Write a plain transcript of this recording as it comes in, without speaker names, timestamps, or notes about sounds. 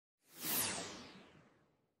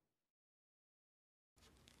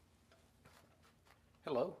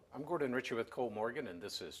Hello, I'm Gordon Ritchie with Kollmorgen, and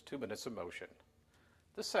this is 2 Minutes of Motion.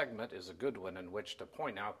 This segment is a good one in which to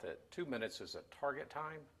point out that 2 minutes is a target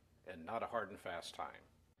time and not a hard and fast time.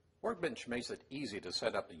 Workbench makes it easy to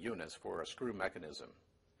set up the units for a screw mechanism.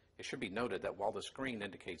 It should be noted that while the screen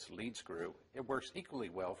indicates lead screw, it works equally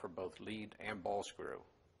well for both lead and ball screw.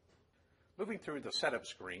 Moving through the setup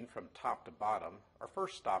screen from top to bottom, our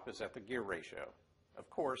first stop is at the gear ratio. Of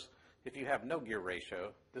course, if you have no gear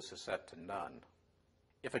ratio, this is set to none.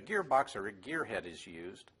 If a gearbox or a gearhead is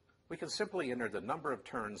used, we can simply enter the number of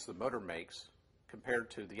turns the motor makes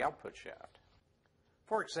compared to the output shaft.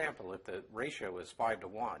 For example, if the ratio is 5 to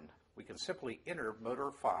 1, we can simply enter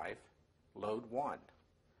motor 5, load 1.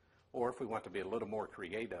 Or if we want to be a little more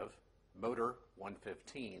creative, motor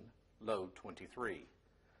 115, load 23,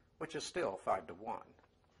 which is still 5 to 1.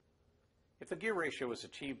 If the gear ratio is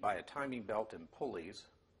achieved by a timing belt and pulleys,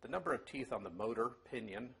 the number of teeth on the motor,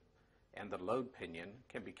 pinion, and the load pinion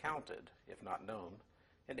can be counted, if not known,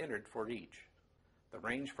 and entered for each. The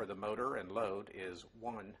range for the motor and load is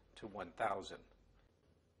 1 to 1,000.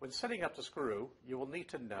 When setting up the screw, you will need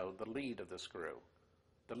to know the lead of the screw.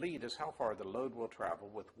 The lead is how far the load will travel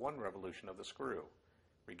with one revolution of the screw,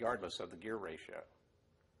 regardless of the gear ratio.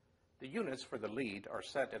 The units for the lead are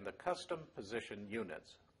set in the custom position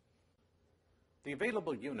units. The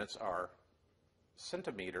available units are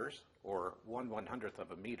centimeters, or 1/100th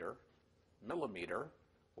of a meter, millimeter,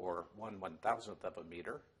 or 1/1000th of a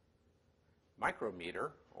meter,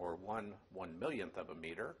 micrometer, or 1/1,000,000th of a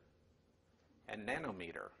meter, and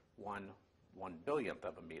nanometer, 1/1,000,000,000th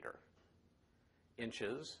of a meter,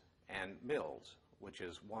 inches, and mils, which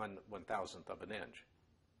is 1/1000th of an inch.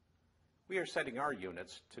 We are setting our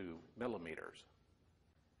units to millimeters.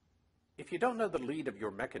 If you don't know the lead of your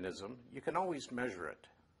mechanism, you can always measure it.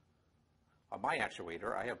 On my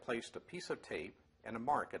actuator, I have placed a piece of tape and a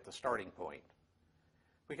mark at the starting point.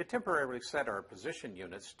 We could temporarily set our position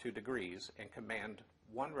units to degrees and command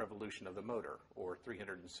one revolution of the motor, or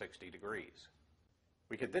 360 degrees.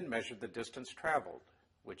 We could then measure the distance traveled,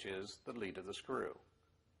 which is the lead of the screw.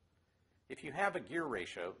 If you have a gear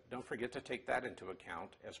ratio, don't forget to take that into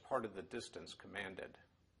account as part of the distance commanded.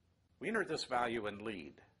 We enter this value in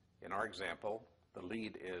lead. In our example, the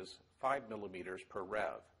lead is 5 millimeters per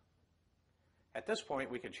rev. At this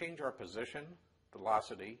point, we can change our position,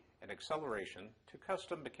 velocity, and acceleration to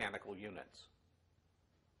custom mechanical units.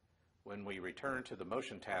 When we return to the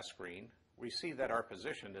motion task screen, we see that our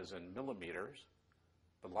position is in millimeters,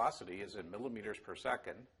 velocity is in millimeters per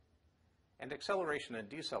second, and acceleration and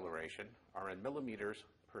deceleration are in millimeters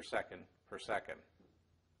per second per second.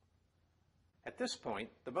 At this point,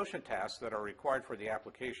 the motion tasks that are required for the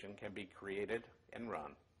application can be created and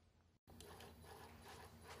run.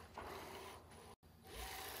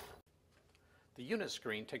 The unit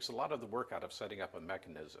screen takes a lot of the work out of setting up a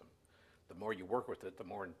mechanism. The more you work with it, the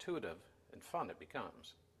more intuitive and fun it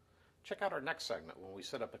becomes. Check out our next segment when we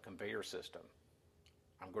set up a conveyor system.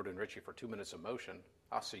 I'm Gordon Ritchie for 2 Minutes of Motion.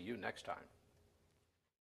 I'll see you next time.